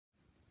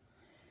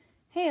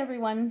Hey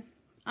everyone,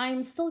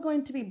 I'm still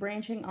going to be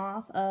branching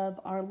off of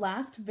our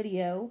last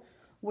video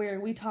where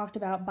we talked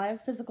about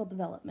biophysical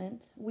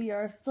development. We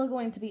are still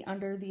going to be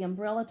under the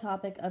umbrella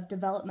topic of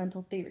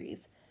developmental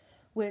theories,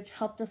 which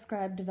help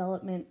describe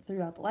development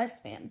throughout the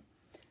lifespan.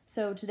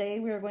 So today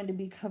we are going to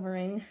be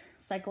covering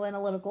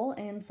psychoanalytical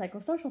and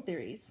psychosocial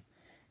theories,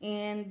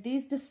 and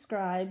these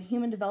describe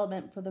human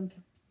development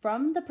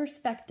from the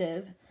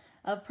perspective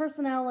of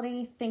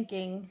personality,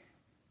 thinking,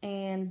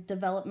 and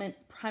development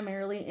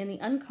primarily in the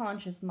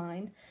unconscious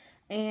mind,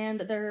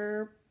 and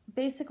they're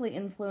basically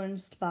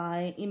influenced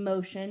by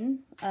emotion.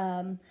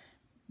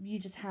 You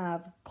just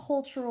have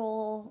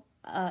cultural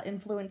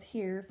influence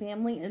here,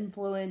 family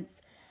influence,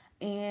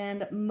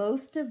 and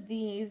most of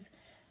these,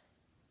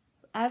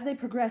 as they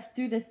progress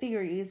through the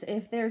theories,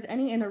 if there's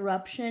any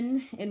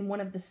interruption in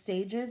one of the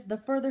stages, the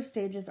further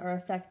stages are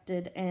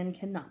affected and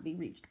cannot be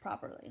reached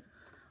properly.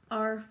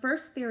 Our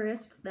first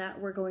theorist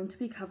that we're going to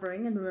be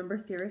covering, and remember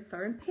theorists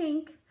are in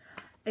pink,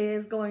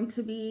 is going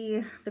to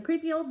be the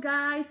creepy old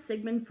guy,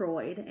 Sigmund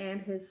Freud, and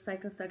his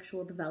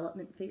psychosexual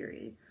development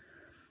theory.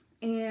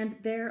 And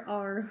there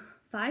are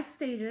 5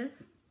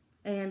 stages,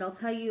 and I'll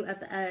tell you at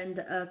the end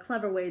a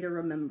clever way to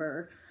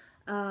remember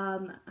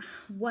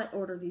what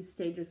order these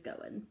stages go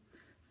in.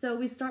 So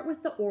we start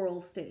with the oral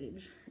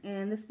stage,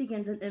 and this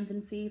begins in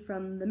infancy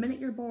from the minute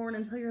you're born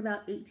until you're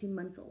about 18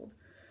 months old.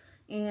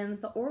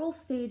 And the oral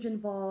stage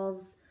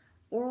involves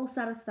oral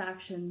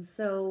satisfaction,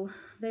 so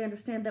they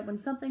understand that when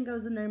something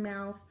goes in their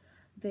mouth,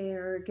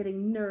 they're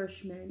getting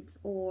nourishment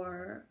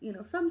or,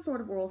 some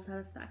sort of oral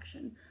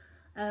satisfaction.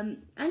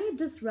 Any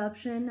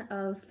disruption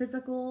of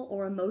physical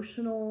or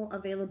emotional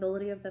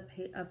availability of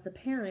the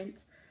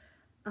parent,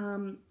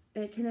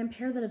 it can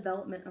impair the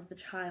development of the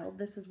child.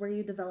 This is where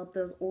you develop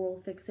those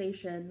oral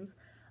fixations,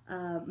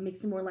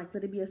 makes you more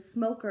likely to be a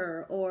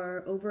smoker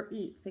or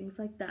overeat, things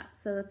like that.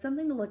 So that's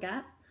something to look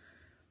at.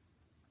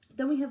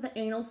 Then we have the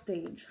anal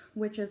stage,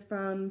 which is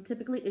from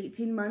typically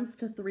 18 months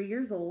to 3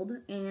 years old,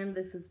 and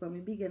this is when we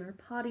begin our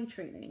potty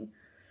training.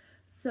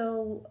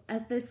 So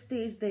at this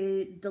stage,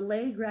 they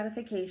delay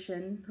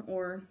gratification,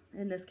 or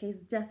in this case,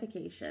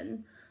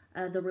 defecation,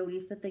 the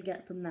relief that they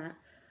get from that,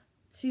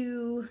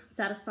 to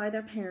satisfy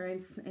their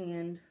parents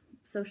and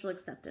social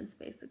acceptance,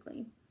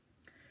 basically.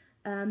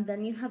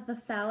 Then you have the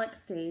phallic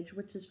stage,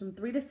 which is from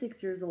 3 to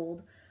 6 years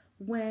old,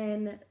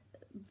 when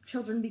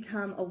children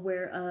become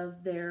aware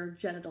of their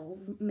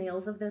genitals,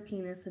 males of their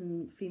penis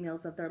and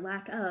females of their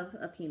lack of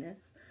a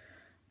penis.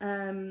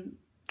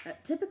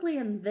 Typically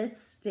in this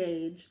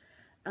stage,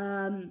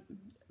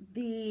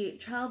 the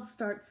child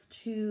starts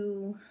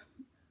to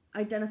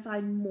identify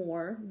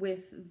more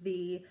with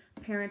the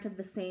parent of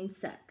the same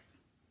sex.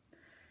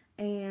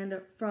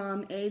 And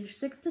from age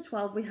 6 to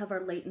 12, we have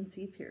our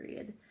latency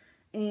period.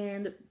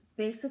 And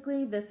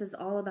basically this is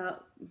all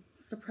about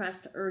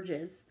suppressed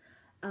urges,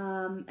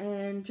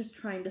 and just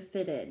trying to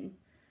fit in.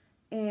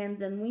 And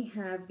then we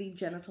have the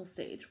genital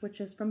stage, which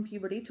is from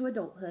puberty to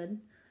adulthood,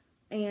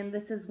 and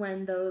this is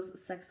when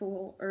those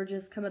sexual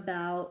urges come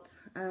about.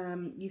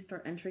 You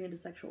start entering into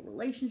sexual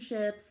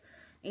relationships,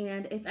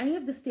 and if any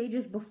of the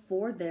stages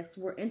before this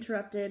were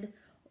interrupted,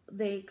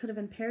 they could have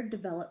impaired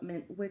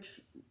development,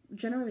 which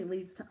generally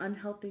leads to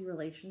unhealthy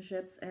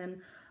relationships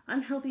and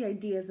unhealthy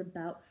ideas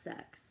about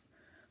sex.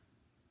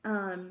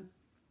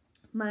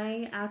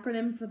 My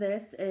acronym for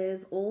this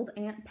is Old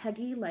Aunt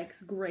Peggy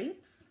Likes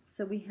Grapes.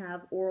 So we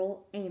have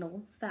oral,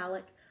 anal,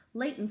 phallic,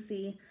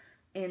 latency,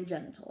 and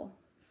genital.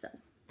 So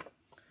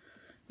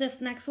this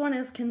next one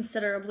is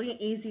considerably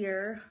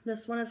easier.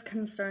 This one is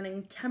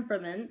concerning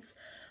temperaments.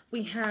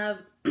 We have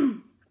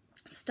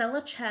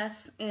Stella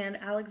and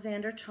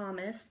Alexander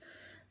Thomas.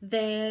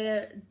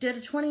 They did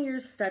a 20-year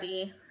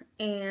study,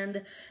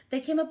 and they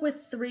came up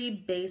with 3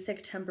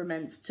 basic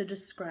temperaments to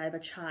describe a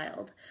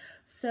child.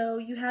 So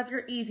you have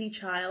your easy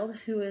child,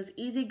 who is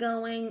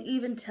easygoing,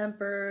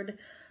 even-tempered,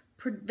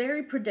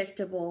 very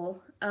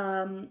predictable,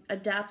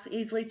 adapts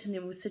easily to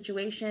new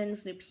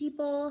situations, new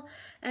people,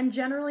 and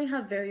generally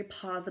have very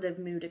positive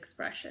mood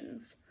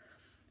expressions.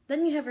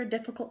 Then you have your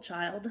difficult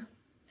child,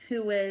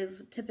 who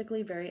is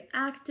typically very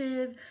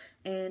active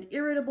and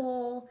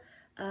irritable,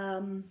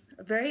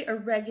 very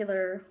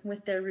irregular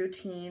with their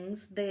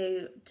routines.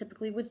 They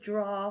typically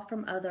withdraw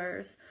from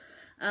others.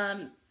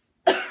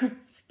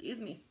 Excuse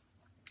me.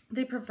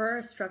 They prefer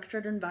a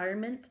structured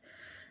environment,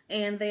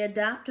 and they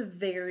adapt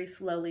very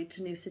slowly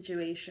to new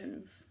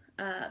situations.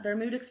 Their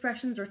mood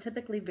expressions are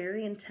typically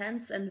very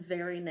intense and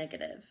very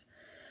negative.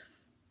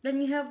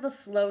 Then you have the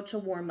slow to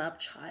warm up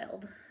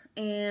child,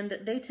 and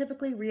they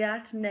typically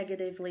react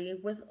negatively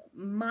with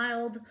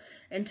mild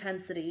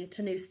intensity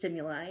to new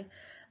stimuli.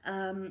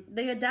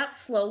 They adapt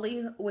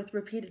slowly with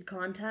repeated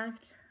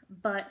contact,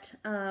 but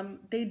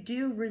they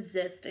do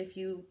resist if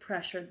you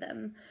pressure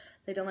them.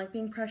 They don't like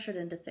being pressured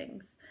into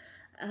things.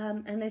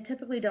 And they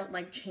typically don't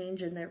like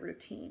change in their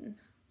routine.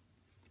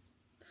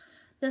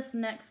 This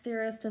next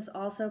theorist is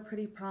also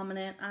pretty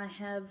prominent. I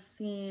have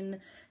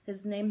seen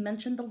his name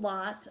mentioned a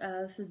lot.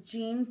 This is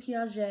Jean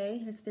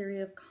Piaget, his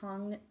theory of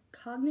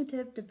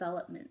cognitive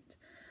development.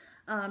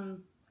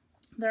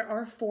 There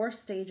are 4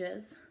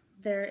 stages.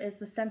 There is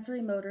the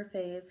sensory motor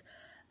phase.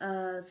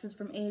 This is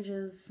from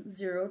ages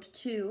 0 to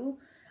 2.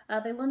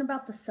 They learn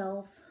about the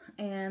self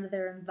and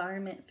their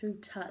environment through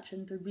touch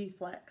and through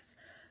reflex.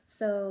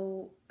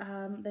 So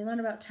they learn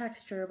about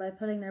texture by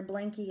putting their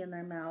blankie in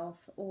their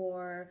mouth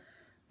or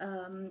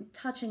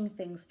touching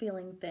things,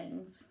 feeling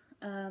things.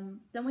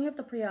 Then we have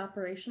the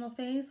pre-operational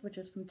phase, which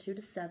is from 2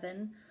 to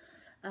 7.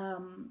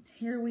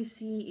 Here we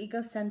see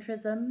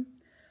egocentrism,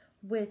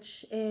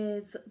 which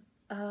is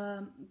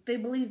they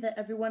believe that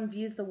everyone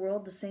views the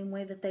world the same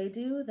way that they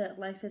do, that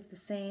life is the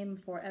same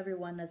for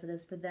everyone as it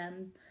is for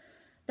them.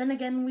 Then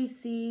again, we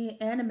see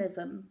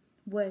animism,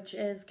 which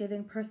is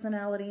giving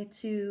personality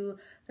to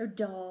their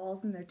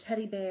dolls and their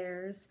teddy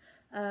bears.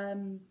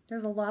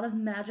 There's a lot of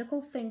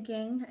magical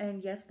thinking,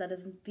 and yes, that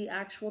is the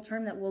actual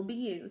term that will be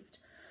used.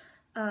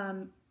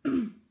 And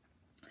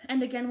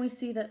again, we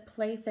see that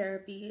play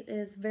therapy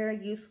is very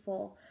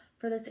useful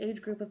for this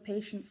age group of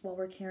patients while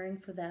we're caring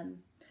for them.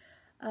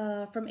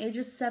 From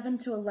ages 7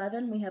 to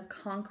 11, we have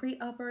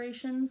concrete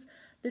operations.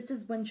 This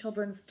is when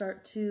children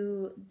start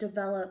to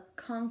develop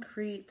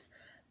concrete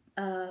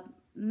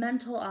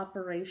mental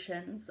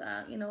operations.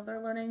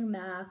 They're learning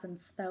math and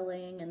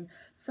spelling and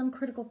some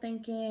critical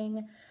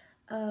thinking.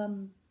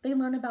 They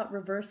learn about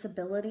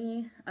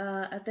reversibility.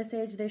 At this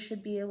age, they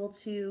should be able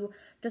to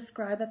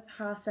describe a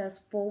process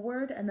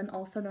forward and then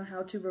also know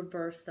how to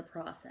reverse the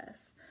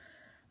process.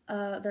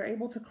 They're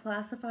able to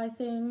classify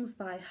things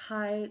by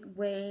height,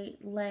 weight,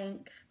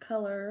 length,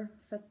 color,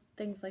 so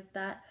things like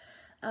that.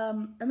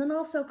 And then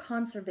also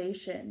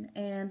conservation.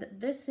 And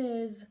this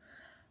is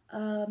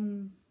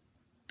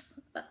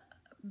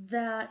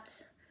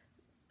that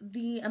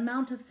the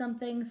amount of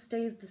something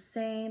stays the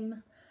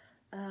same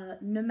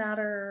no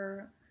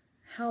matter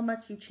how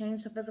much you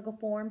change the physical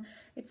form.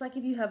 It's like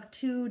if you have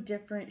 2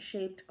 different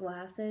shaped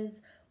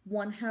glasses,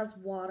 one has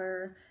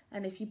water,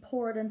 and if you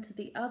pour it into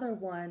the other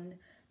one,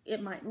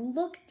 it might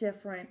look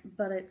different,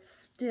 but it's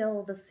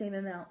still the same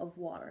amount of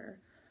water.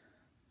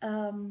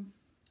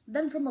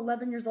 Then from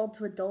 11 years old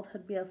to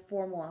adulthood, we have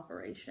formal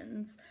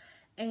operations.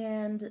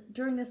 And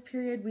during this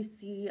period, we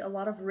see a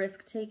lot of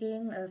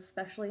risk-taking,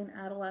 especially in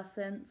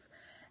adolescence.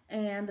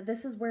 And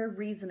this is where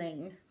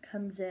reasoning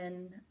comes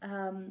in,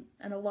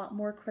 and a lot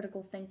more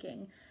critical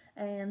thinking.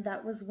 And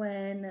that was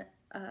when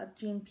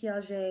Jean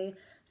Piaget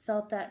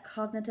felt that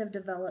cognitive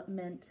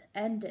development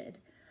ended.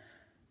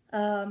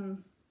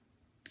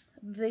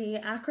 The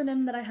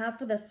acronym that I have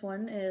for this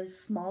one is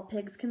Small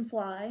Pigs Can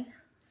Fly.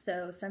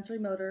 So sensory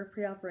motor,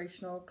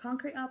 pre-operational,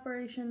 concrete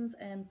operations,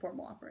 and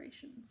formal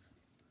operations.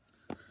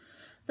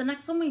 The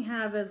next one we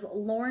have is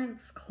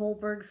Lawrence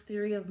Kohlberg's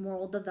theory of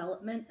moral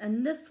development,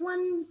 and this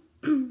one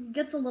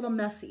gets a little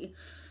messy.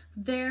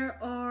 There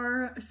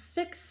are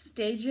 6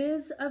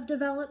 stages of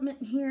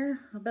development here,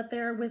 but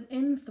they're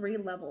within 3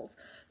 levels.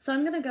 So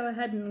I'm going to go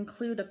ahead and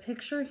include a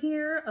picture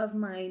here of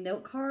my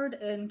note card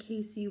in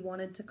case you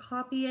wanted to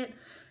copy it,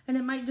 and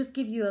it might just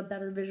give you a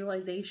better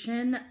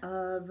visualization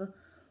of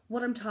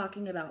what I'm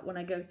talking about when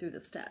I go through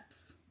the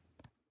steps.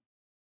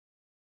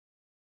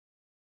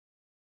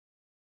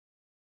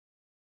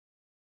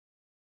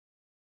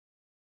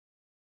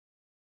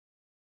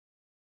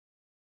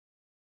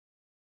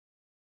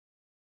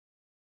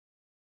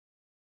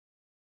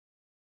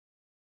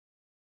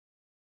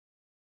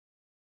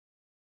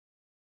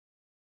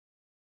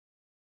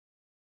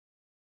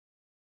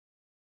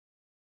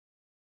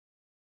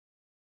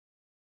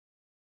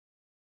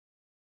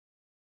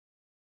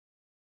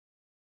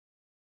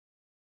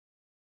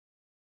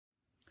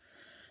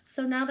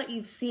 So now that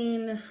you've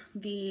seen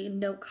the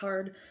note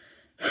card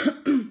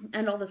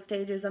and all the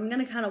stages, I'm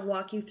going to kind of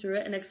walk you through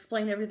it and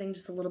explain everything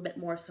just a little bit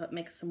more so it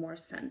makes some more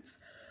sense.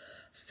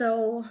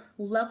 So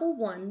level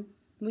 1,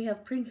 we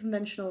have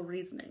pre-conventional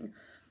reasoning.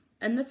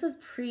 And this is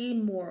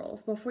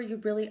pre-morals, before you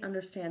really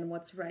understand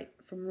what's right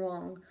from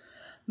wrong.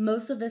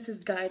 Most of this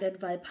is guided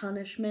by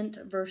punishment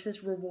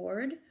versus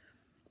reward.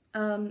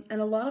 And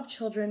a lot of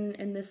children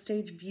in this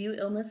stage view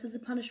illness as a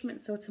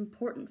punishment, so it's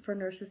important for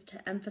nurses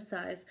to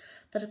emphasize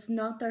that it's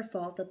not their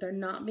fault, that they're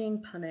not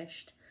being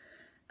punished.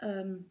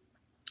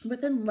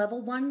 Within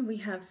level 1, we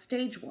have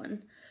stage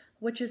 1,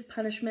 which is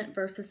punishment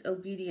versus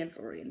obedience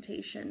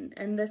orientation.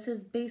 And this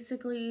is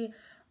basically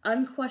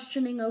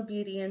unquestioning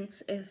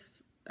obedience. If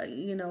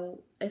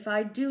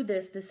I do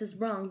this, this is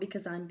wrong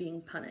because I'm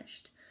being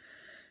punished.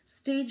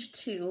 Stage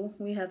 2,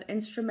 we have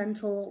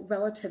instrumental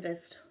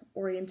relativist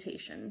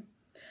orientation.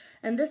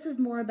 And this is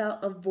more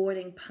about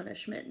avoiding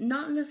punishment.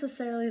 Not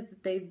necessarily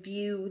that they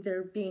view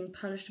they're being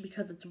punished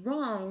because it's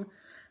wrong,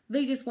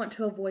 they just want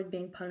to avoid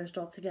being punished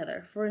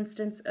altogether. For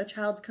instance, a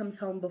child comes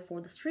home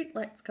before the street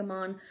lights come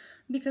on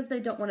because they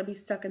don't want to be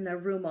stuck in their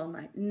room all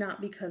night,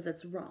 not because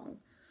it's wrong.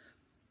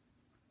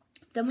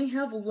 Then we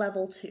have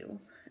level 2,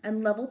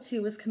 and level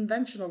 2 is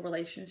conventional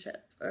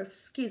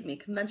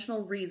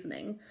conventional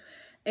reasoning.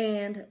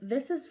 And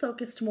this is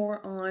focused more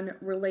on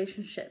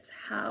relationships.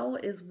 How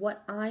is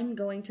what I'm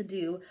going to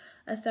do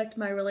affect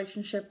my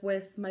relationship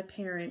with my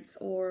parents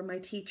or my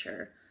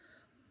teacher?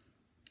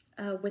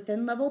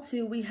 Within level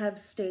 2, we have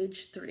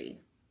stage 3.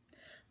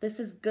 This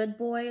is good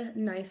boy,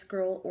 nice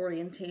girl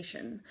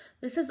orientation.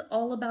 This is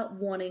all about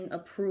wanting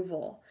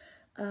approval.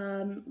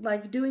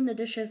 Like doing the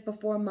dishes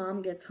before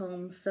mom gets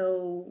home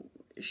so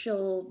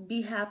she'll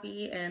be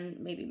happy and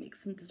maybe make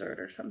some dessert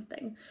or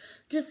something.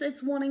 Just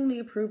it's wanting the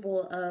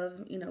approval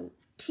of,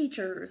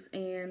 teachers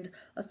and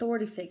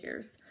authority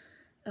figures.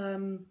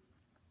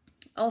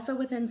 Also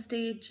within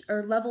stage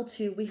or level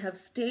 2, we have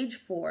stage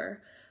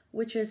 4,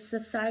 which is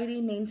society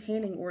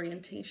maintaining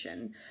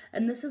orientation.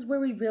 And this is where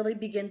we really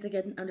begin to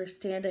get an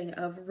understanding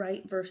of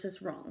right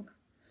versus wrong.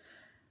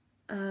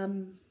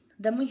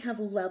 Then we have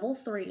level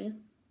 3,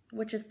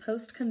 which is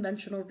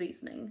post-conventional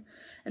reasoning.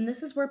 And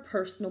this is where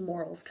personal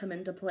morals come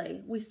into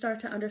play. We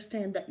start to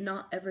understand that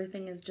not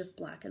everything is just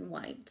black and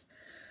white.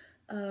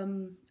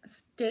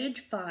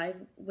 Stage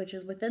 5, which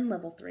is within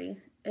level 3,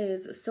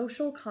 is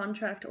social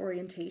contract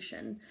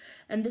orientation.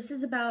 And this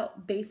is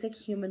about basic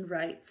human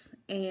rights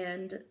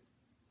and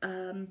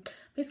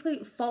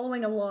basically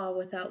following a law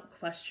without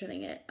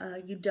questioning it.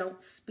 You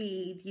don't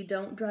speed, you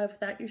don't drive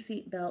without your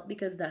seatbelt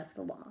because that's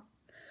the law.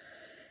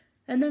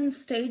 And then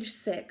stage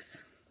 6,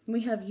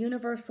 we have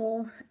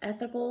universal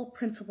ethical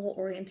principle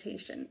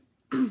orientation.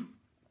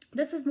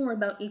 This is more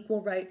about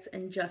equal rights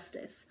and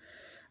justice.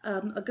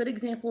 A good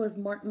example is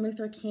Martin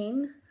Luther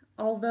King.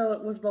 Although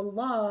it was the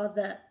law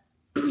that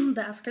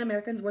the African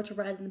Americans were to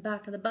ride in the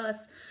back of the bus,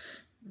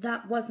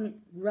 that wasn't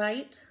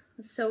right,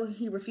 so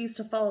he refused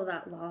to follow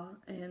that law,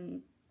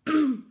 and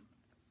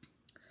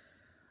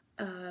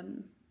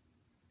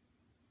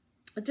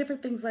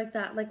different things like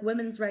that, like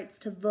women's rights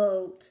to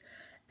vote,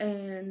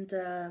 and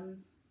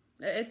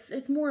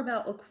it's more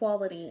about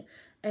equality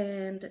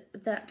and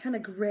that kind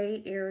of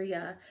gray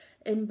area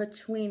in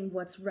between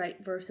what's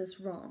right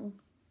versus wrong.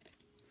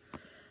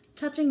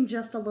 Touching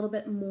just a little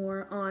bit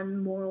more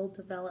on moral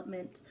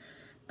development,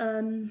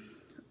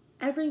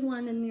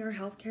 everyone in your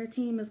healthcare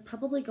team is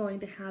probably going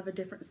to have a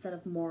different set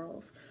of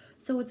morals,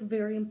 so it's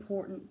very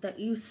important that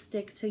you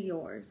stick to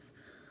yours.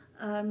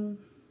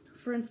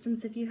 For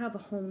instance, if you have a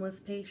homeless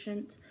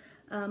patient,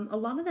 a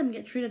lot of them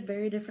get treated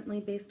very differently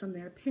based on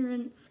their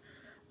appearance,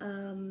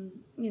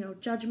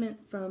 judgment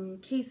from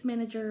case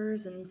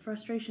managers and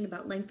frustration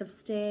about length of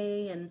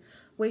stay and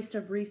waste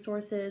of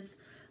resources.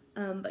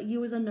 But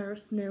you as a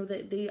nurse know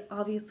that they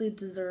obviously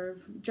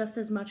deserve just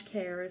as much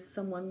care as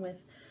someone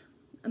with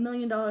 $1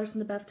 million in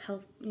the best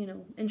health,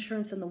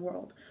 insurance in the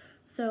world.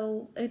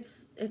 So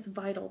it's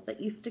vital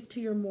that you stick to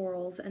your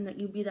morals and that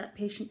you be that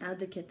patient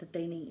advocate that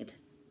they need.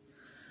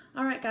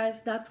 All right, guys,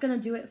 that's going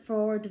to do it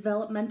for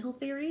developmental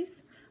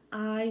theories.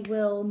 I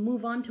will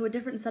move on to a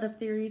different set of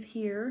theories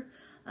here.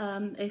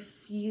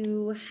 If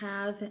you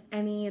have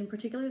any in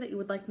particular that you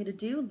would like me to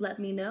do, let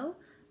me know,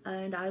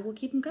 and I will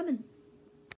keep them coming.